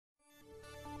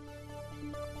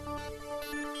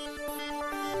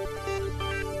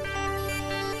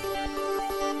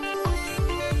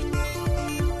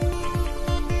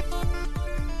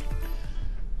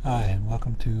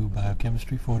Welcome to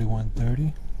Biochemistry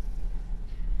 4130.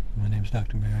 My name is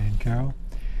Dr. Marion Carroll,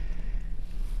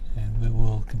 and we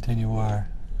will continue our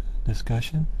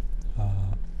discussion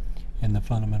in the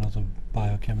fundamentals of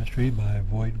biochemistry by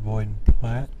Voigt, and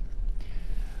Platt.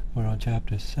 We're on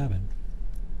Chapter 7,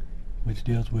 which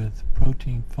deals with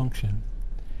protein function,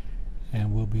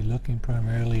 and we'll be looking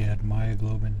primarily at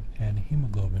myoglobin and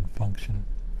hemoglobin function.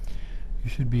 You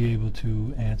should be able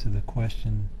to answer the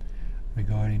question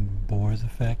regarding Bohr's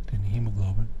effect in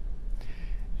hemoglobin,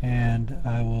 and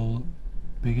I will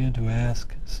begin to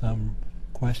ask some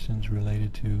questions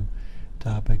related to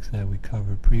topics that we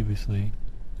covered previously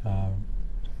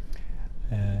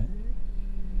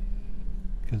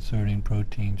concerning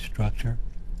protein structure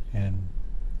and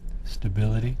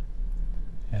stability.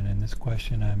 And in this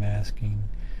question I'm asking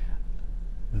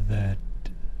that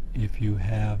if you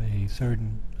have a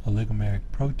certain oligomeric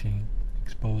protein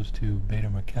exposed to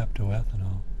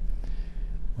beta-mercaptoethanol,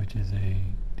 which is a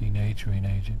denaturing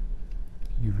agent,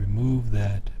 you remove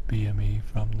that BME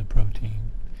from the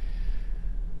protein,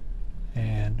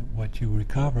 and what you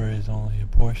recover is only a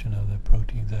portion of the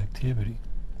protein's activity.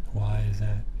 Why is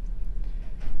that?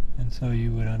 And so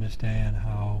you would understand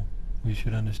how, we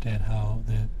should understand how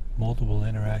the multiple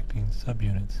interacting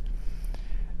subunits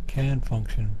can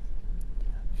function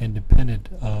independent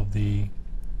of the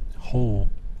whole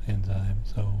enzyme.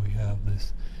 So we have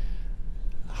this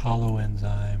hollow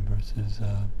enzyme versus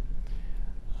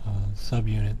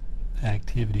subunit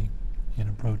activity in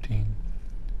a protein,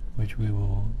 which we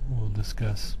will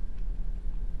discuss.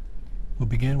 We'll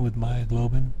begin with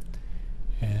myoglobin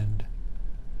and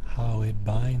how it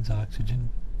binds oxygen.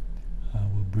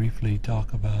 We'll briefly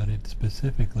talk about it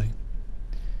specifically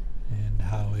and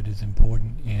how it is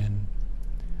important in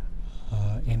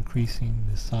increasing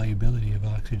the solubility of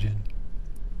oxygen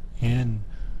in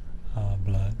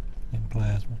blood, in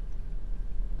plasma.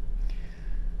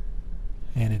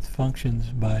 And it functions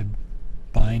by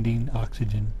binding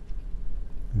oxygen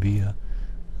via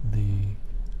the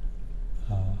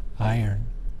iron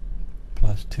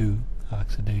 +2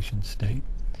 oxidation state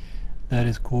that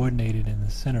is coordinated in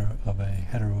the center of a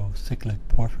heterocyclic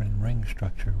porphyrin ring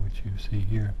structure, which you see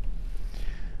here.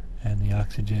 And the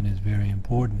oxygen is very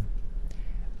important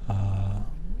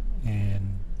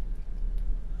in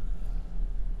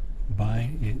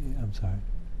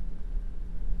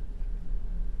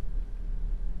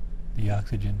the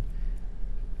oxygen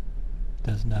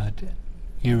does not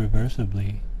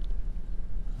irreversibly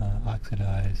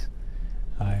oxidize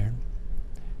iron.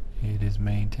 It is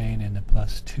maintained in the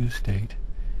 +2 state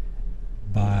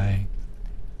by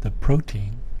the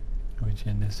protein, which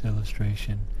in this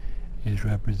illustration is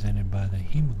represented by the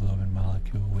hemoglobin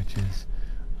molecule, which is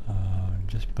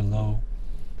just below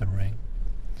the ring.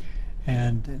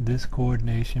 And this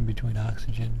coordination between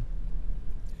oxygen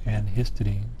and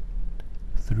histidine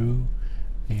through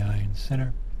the iron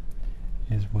center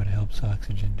is what helps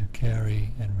oxygen to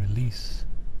carry and release,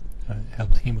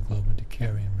 helps hemoglobin to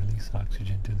carry and release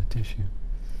oxygen to the tissue.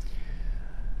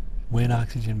 When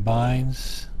oxygen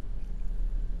binds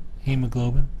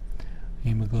hemoglobin,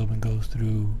 hemoglobin goes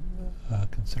through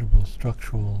considerable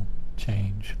structural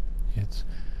change. Its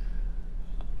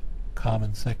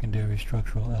common secondary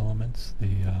structural elements,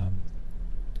 the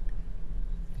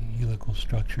helical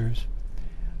structures,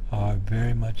 are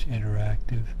very much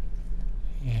interactive,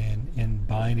 and in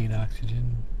binding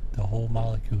oxygen the whole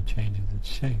molecule changes its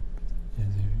shape,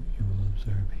 as you will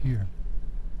observe here.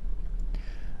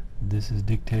 This is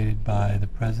dictated by the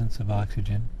presence of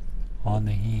oxygen on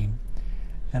the heme,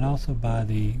 and also by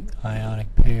the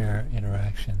ionic pair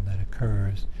interaction that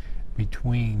occurs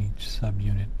between each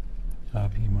subunit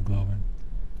of hemoglobin.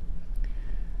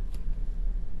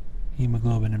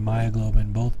 Hemoglobin and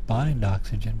myoglobin both bind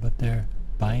oxygen, but their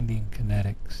binding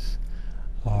kinetics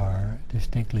are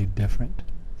distinctly different.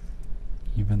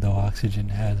 Even though oxygen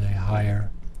has a higher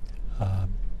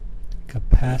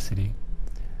capacity,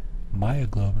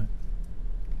 myoglobin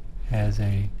has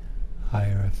a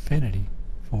higher affinity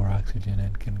for oxygen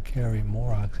and can carry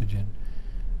more oxygen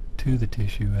to the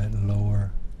tissue at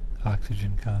lower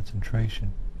oxygen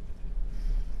concentration.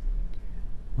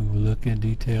 We will look in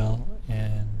detail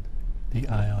in the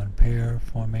ion pair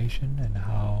formation and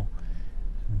how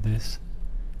this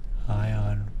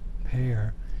ion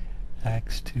pair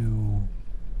acts to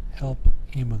help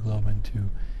hemoglobin to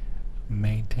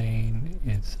maintain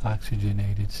its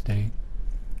oxygenated state,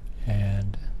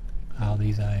 and how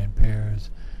these ion pairs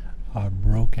are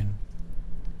broken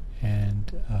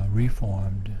and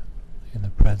reformed in the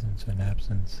presence and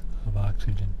absence of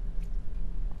oxygen.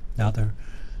 Other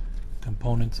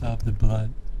components of the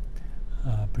blood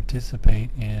participate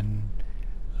in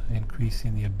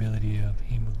increasing the ability of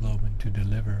hemoglobin to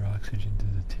deliver oxygen to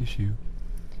the tissue,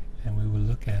 and we will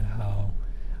look at how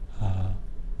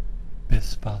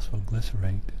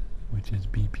bisphosphoglycerate, which is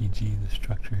BPG, the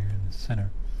structure here in the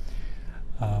center,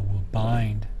 will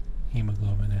bind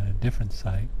hemoglobin at a different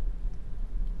site.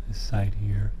 This site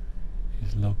here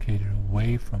is located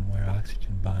away from where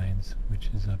oxygen binds, which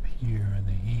is up here in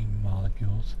the heme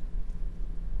molecules.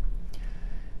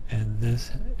 And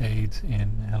this aids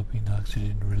in helping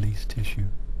oxygen release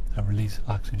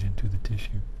oxygen to the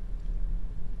tissue.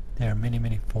 There are many,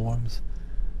 many forms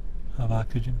of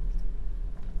oxygen,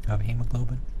 of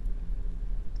hemoglobin.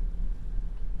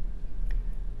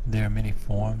 There are many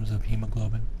forms of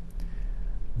hemoglobin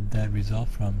that result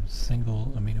from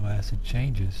single amino acid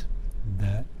changes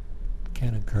that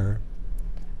can occur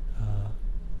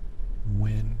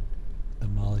when the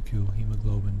molecule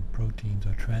hemoglobin proteins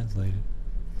are translated.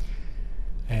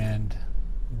 And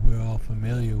we're all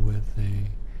familiar with a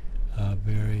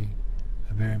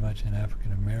very much an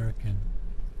African American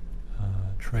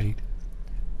trait,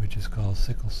 which is called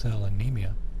sickle cell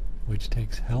anemia, which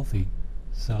takes healthy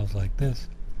cells like this,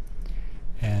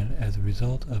 and as a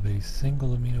result of a single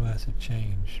amino acid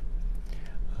change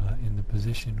in the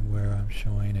position where I'm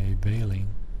showing a valine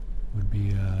would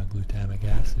be glutamic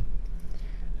acid,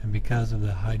 and because of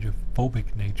the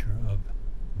hydrophobic nature of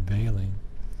valine,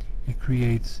 it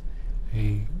creates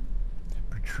a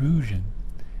protrusion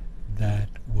that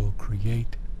will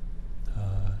create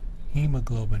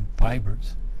hemoglobin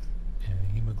fibers.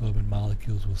 Hemoglobin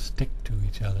molecules will stick to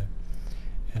each other,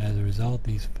 and as a result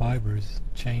these fibers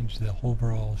change the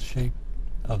overall shape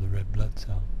of the red blood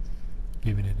cell,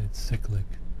 giving it its cyclic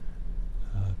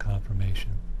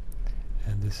conformation.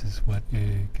 And this is what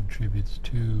contributes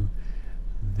to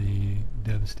the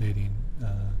devastating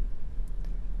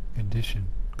condition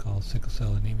called sickle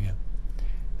cell anemia.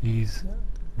 These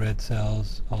red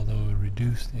cells, although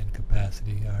reduced in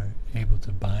capacity, are able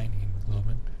to bind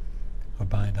hemoglobin or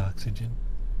bind oxygen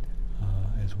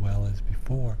as well as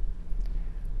before,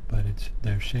 but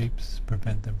their shapes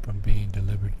prevent them from being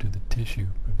delivered to the tissue,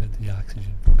 prevent the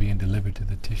oxygen from being delivered to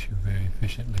the tissue very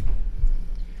efficiently.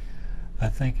 I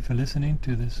thank you for listening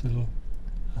to this little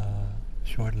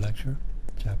short lecture,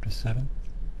 Chapter 7.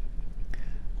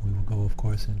 We will go, of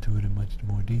course, into it in much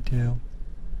more detail.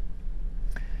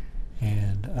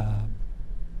 And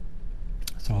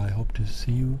so I hope to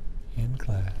see you in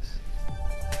class.